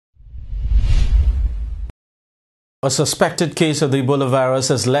A suspected case of the Ebola virus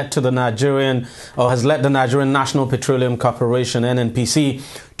has led the Nigerian National Petroleum Corporation (NNPC)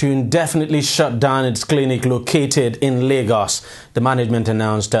 to indefinitely shut down its clinic located in Lagos. The management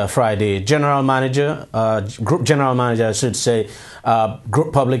announced Friday. Group General Manager,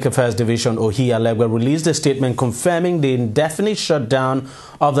 Group Public Affairs Division Alegbe released a statement confirming the indefinite shutdown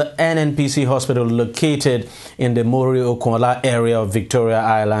of the NNPC hospital located in the Muri Okunola area of Victoria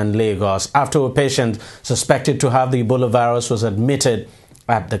Island, Lagos, after a patient suspected to have the Ebola virus was admitted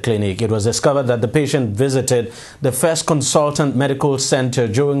at the clinic. It was discovered that the patient visited the first consultant medical center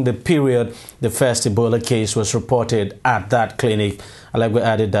during the period the first Ebola case was reported at that clinic. Alegbe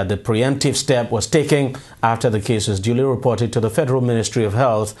added that the preemptive step was taken after the case was duly reported to the Federal Ministry of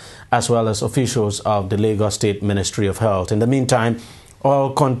Health as well as officials of the Lagos State Ministry of Health. In the meantime,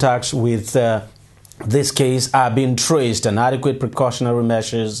 all contacts with this case are being traced and adequate precautionary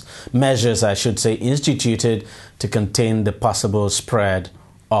measures, instituted to contain the possible spread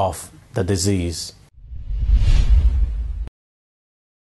of the disease.